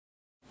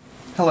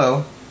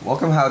Hello,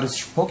 welcome how to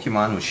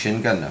Pokemon with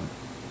Shin Gundam.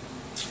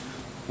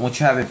 What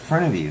you have in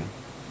front of you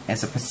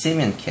is a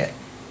Passimian Kit.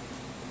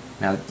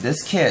 Now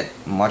this kit,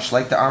 much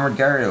like the Armored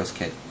Gyarados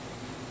kit,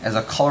 is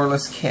a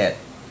colorless kit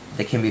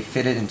that can be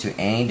fitted into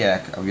any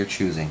deck of your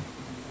choosing.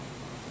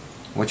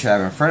 What you have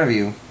in front of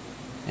you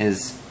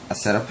is a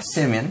set of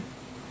Passimian,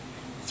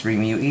 3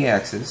 Mew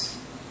EXs,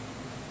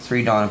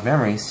 3 Dawn of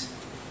Memories,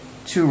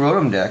 2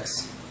 Rotom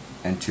decks,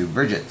 and 2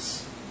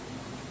 Bridgets.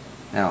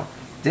 Now,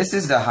 this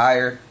is the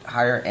higher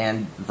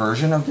end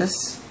version of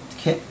this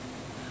kit.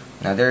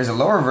 Now there is a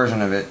lower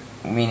version of it,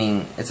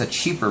 meaning it's a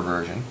cheaper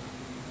version,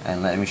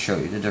 and let me show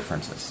you the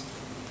differences.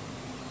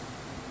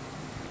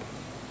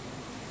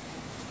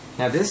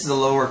 Now this is a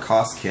lower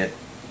cost kit.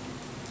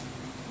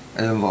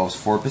 It involves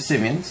 4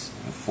 Passimians,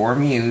 4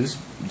 Mews,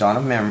 Dawn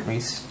of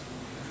Memories,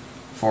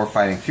 4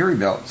 Fighting Fury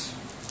Belts,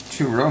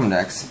 2 Rotom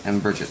decks,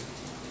 and Bridget.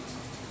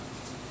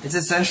 It's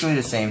essentially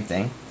the same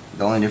thing.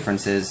 The only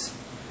difference is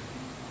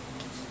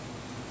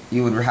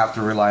you would have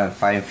to rely on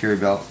Fighting Fury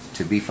Belt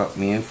to beef up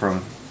Mew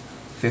from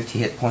 50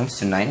 hit points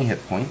to 90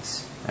 hit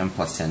points and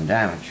plus 10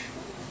 damage.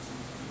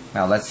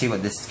 Now let's see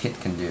what this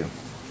kit can do.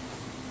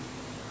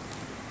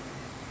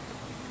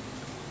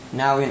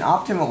 Now in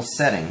optimal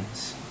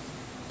settings,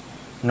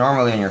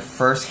 normally in your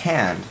first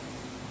hand,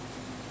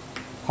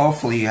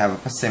 hopefully you have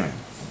a Passimian.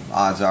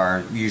 Odds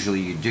are usually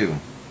you do.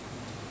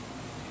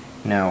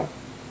 Now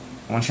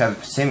once you have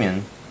a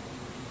Passimian,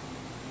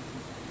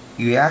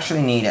 you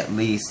actually need at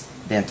least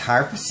the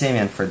entire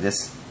Passimian for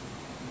this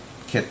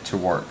kit to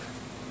work.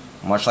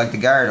 Much like the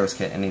Gyarados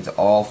kit, it needs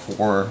all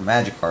 4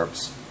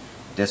 Magikarps.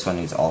 This one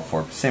needs all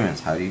 4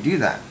 Passimians. How do you do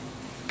that?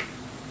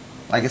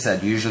 Like I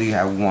said, usually you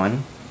have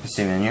 1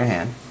 Passimian in your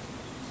hand,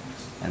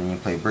 and then you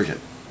play Bridget.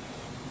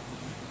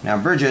 Now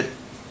Bridget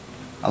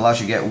allows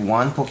you to get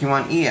 1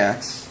 Pokemon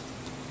EX,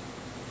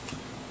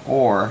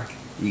 or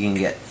you can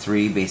get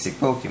 3 basic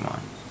Pokemon.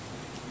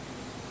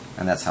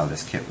 And that's how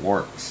this kit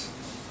works.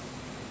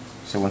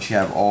 So once you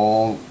have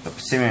all the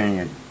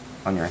Passimian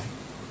on your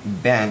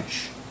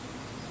bench,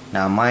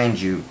 now mind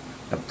you,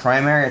 the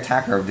primary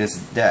attacker of this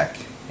deck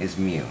is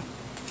Mew,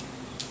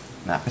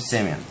 not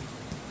Passimian.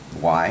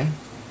 Why?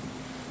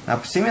 Now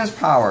Passimian's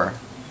power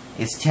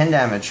is 10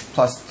 damage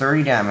plus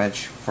 30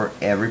 damage for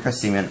every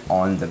Passimian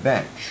on the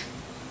bench.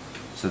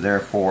 So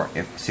therefore,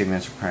 if Passimian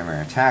is your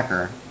primary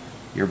attacker,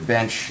 your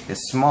bench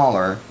is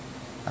smaller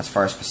as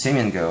far as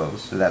Passimian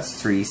goes, so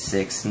that's 3,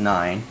 6,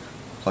 9,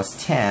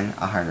 plus 10,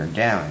 100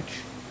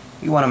 damage.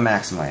 You want to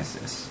maximize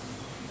this,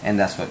 and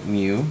that's what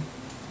Mew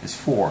is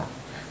for.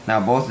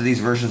 Now both of these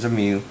versions of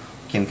Mew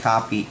can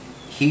copy,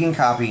 he can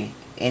copy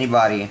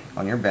anybody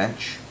on your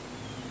bench,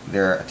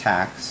 their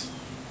attacks,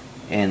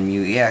 and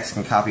Mew EX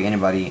can copy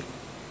anybody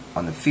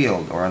on the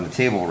field, or on the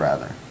table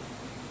rather.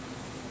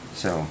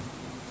 So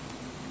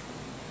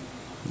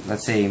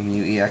let's say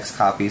Mew EX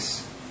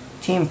copies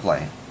team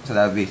play. So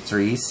that would be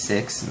 3,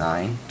 6,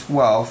 9,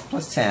 12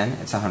 plus 10,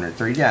 it's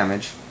 130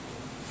 damage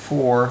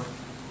for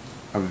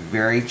a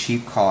very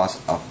cheap cost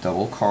of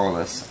double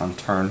colorless on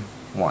turn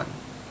 1.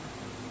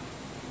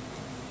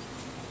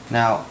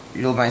 Now,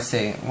 you might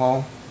say,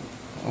 well,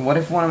 what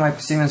if one of my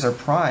Passimians are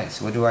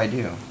prized? What do I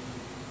do?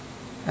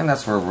 And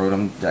that's where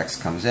Rotom Dex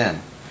comes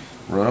in.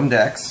 Rotom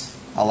Dex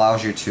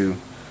allows you to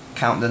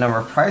count the number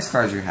of prize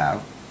cards you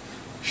have,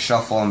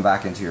 shuffle them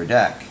back into your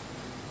deck,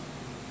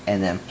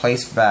 and then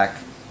place back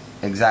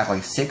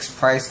exactly 6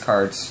 prize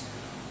cards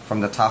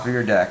from the top of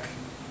your deck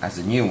as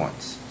the new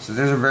ones. So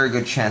there's a very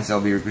good chance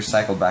they'll be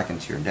recycled back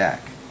into your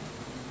deck.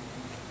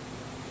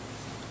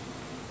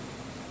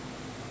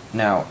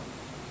 Now,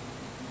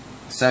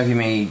 some of you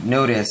may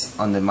notice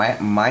on the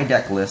my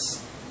deck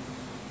list,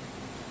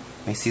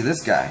 you may see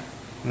this guy.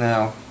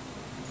 Now,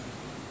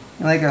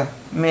 like a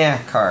meh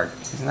card.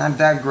 He's not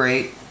that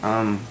great.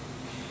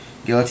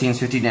 Guillotine's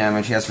 50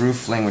 damage. He has Roof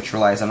Fling, which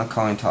relies on a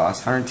coin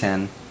toss.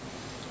 110,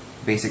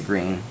 basic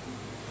green.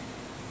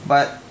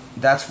 But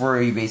that's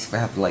where you basically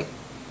have to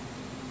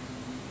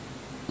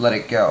let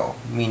it go.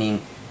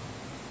 Meaning,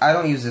 I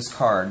don't use this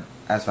card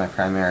as my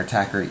primary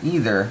attacker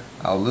either.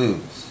 I'll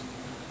lose.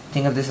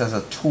 Think of this as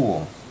a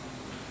tool.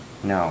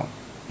 Now,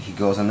 he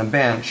goes on the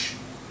bench,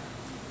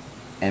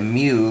 and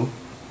Mew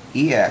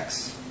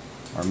EX,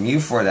 or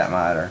Mew for that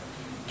matter,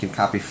 can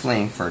copy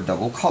Fling for a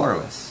double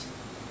colorless.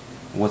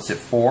 What's it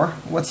for?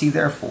 What's he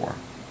there for?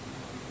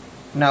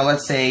 Now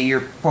let's say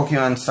your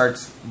Pokemon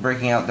starts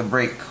breaking out the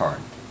Break card,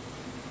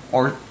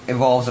 or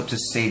evolves up to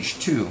stage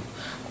 2,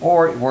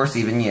 or worse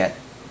even yet,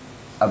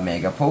 a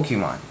Mega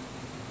Pokemon.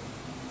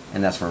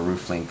 And that's where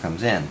Roof Fling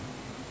comes in.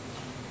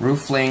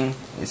 Roof Fling,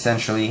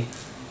 essentially,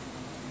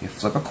 you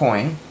flip a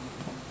coin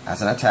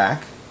as an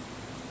attack.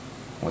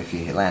 Well, if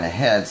you land a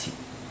heads,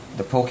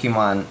 the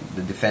Pokemon,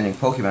 the defending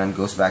Pokemon,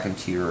 goes back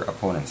into your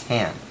opponent's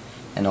hand,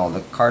 and all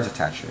the cards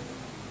attached to it.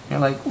 You're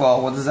like,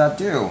 well, what does that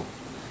do?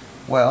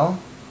 Well,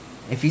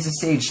 if he's a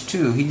stage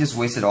 2, he just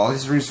wasted all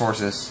his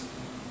resources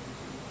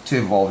to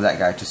evolve that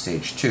guy to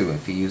stage 2.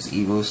 If he used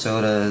Evo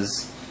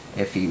Sodas,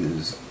 if he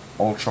used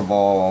Ultra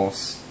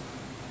Balls,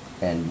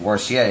 and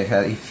worse yet,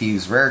 if he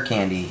used Rare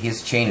Candy,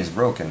 his chain is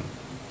broken.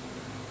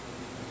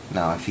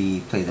 Now if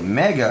he played the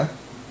Mega,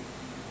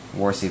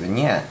 worse even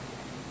yet,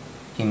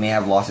 he may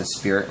have lost his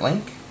Spirit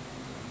Link,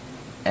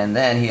 and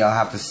then he'll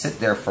have to sit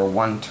there for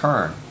 1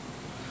 turn.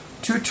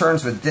 2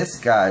 turns with this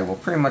guy will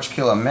pretty much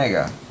kill a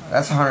Mega.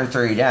 That's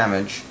 130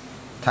 damage,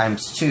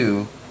 times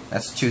 2,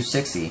 that's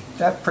 260.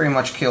 That pretty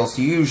much kills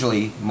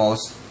usually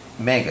most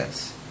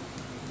Megas.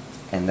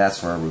 And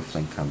that's where Roof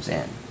Link comes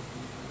in.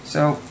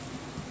 So,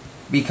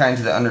 be kind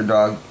to the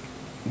underdog,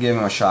 give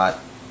him a shot.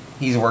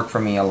 He's worked for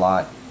me a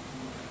lot.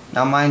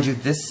 Now mind you,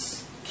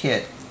 this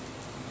kit,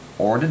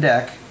 or the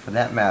deck for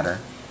that matter,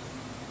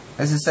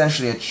 is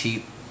essentially a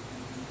cheap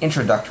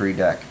introductory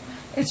deck.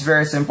 It's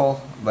very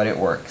simple, but it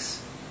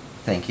works.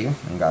 Thank you,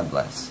 and God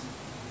bless.